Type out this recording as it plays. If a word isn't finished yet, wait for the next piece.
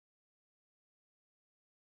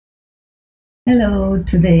Hello,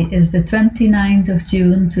 today is the 29th of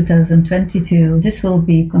June 2022. This will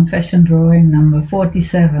be confession drawing number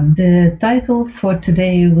 47. The title for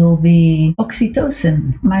today will be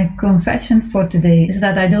Oxytocin. My confession for today is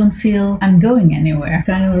that I don't feel I'm going anywhere.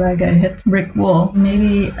 Kind of like I hit a brick wall.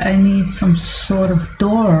 Maybe I need some sort of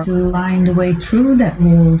door to find a way through that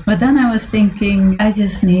wall. But then I was thinking I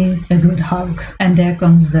just need a good hug. And there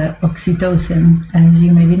comes the oxytocin. As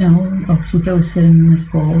you maybe know, oxytocin is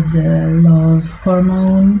called the love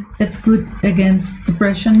hormone. It's good against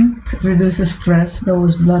depression. It reduces stress,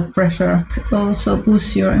 lowers blood pressure. It also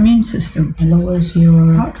boosts your immune system, lowers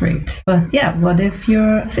your heart rate. But yeah, what if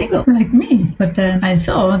you're single like me? But then I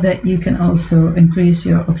saw that you can also increase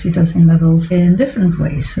your oxytocin levels in different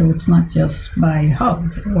ways. So it's not just by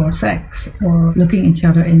hugs or sex or looking each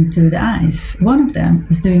other into the eyes. One of them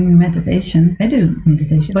is doing meditation. I do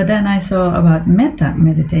meditation. But then I saw about metta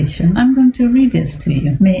meditation. I'm going to read this to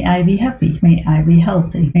you. May I be happy. May I be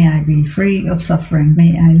healthy. May I be free of suffering.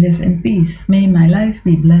 May I live in peace. May my life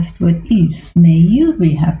be blessed with ease. May you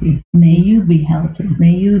be happy. May you be healthy. May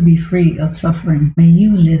you be free of suffering. May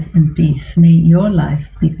you live in peace. May your life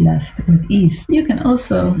be blessed with ease. You can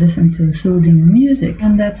also listen to soothing music,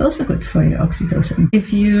 and that's also good for your oxytocin.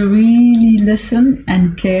 If you really listen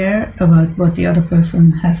and care about what the other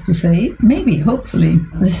person has to say, maybe, hopefully,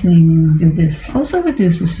 listening to this also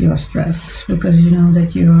reduces your stress because you know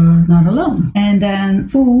that you're not alone. And then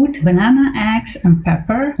food, banana, eggs, and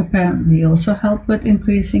pepper apparently also help with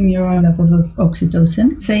increasing your levels of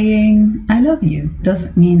oxytocin. Saying I love you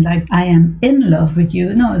doesn't mean like I am in love with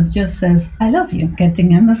you. No, it just says I love you.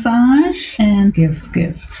 Getting a massage and give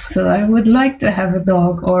gifts. So I would like to have a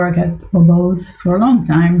dog or a cat or both for a long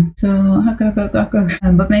time. So hug.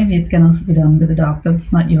 But maybe it can also be done with a dog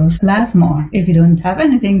that's not yours. Laugh more. If you don't have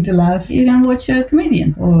anything to laugh, you can watch a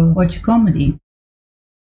comedian or watch a comedy.